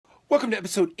Welcome to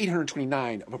episode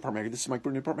 829 of ApartmentHacker. This is Mike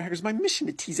Burton of ApartmentHacker. It's my mission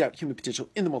to tease out human potential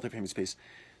in the multifamily space.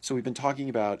 So we've been talking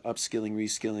about upskilling,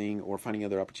 reskilling, or finding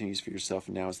other opportunities for yourself,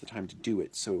 and now is the time to do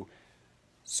it. So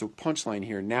punchline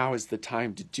here, now is the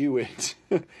time to do it.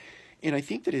 And I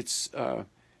think that it's there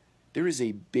is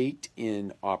a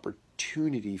baked-in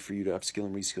opportunity for you to upskill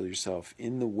and reskill yourself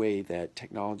in the way that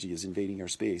technology is invading our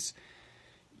space.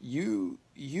 You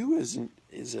as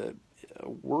a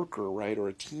worker, right, or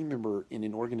a team member in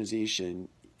an organization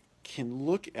can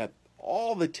look at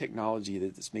all the technology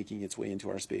that's making its way into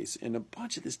our space, and a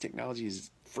bunch of this technology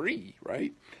is free,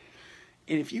 right?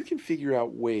 And if you can figure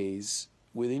out ways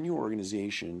within your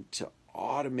organization to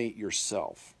automate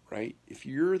yourself, right? If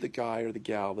you're the guy or the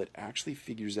gal that actually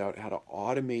figures out how to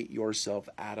automate yourself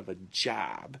out of a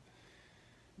job,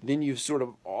 then you've sort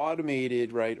of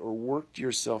automated, right, or worked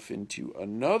yourself into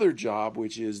another job,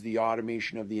 which is the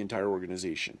automation of the entire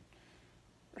organization,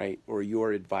 right? Or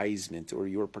your advisement or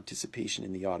your participation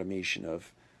in the automation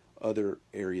of other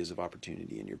areas of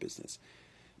opportunity in your business.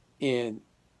 And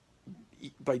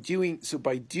by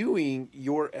doing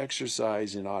your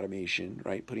exercise in automation,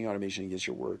 right, putting automation against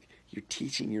your work, you're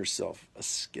teaching yourself a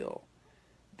skill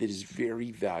that is very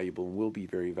valuable and will be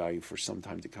very valuable for some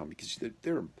time to come, because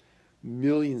there are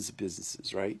millions of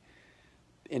businesses, right?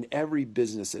 And every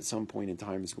business at some point in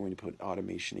time is going to put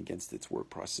automation against its work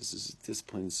processes,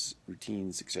 disciplines,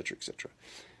 routines, etc., etc.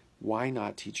 Why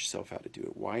not teach yourself how to do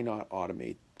it? Why not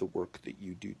automate the work that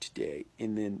you do today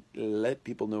and then let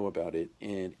people know about it?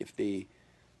 And if they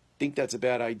think that's a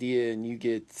bad idea and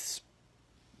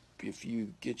if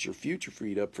you get your future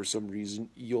freed up for some reason,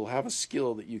 you'll have a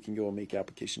skill that you can go and make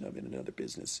application of in another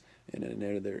business and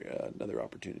another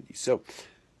opportunity. So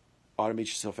automate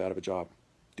yourself out of a job.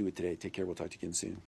 Do it today. Take care. We'll talk to you again soon.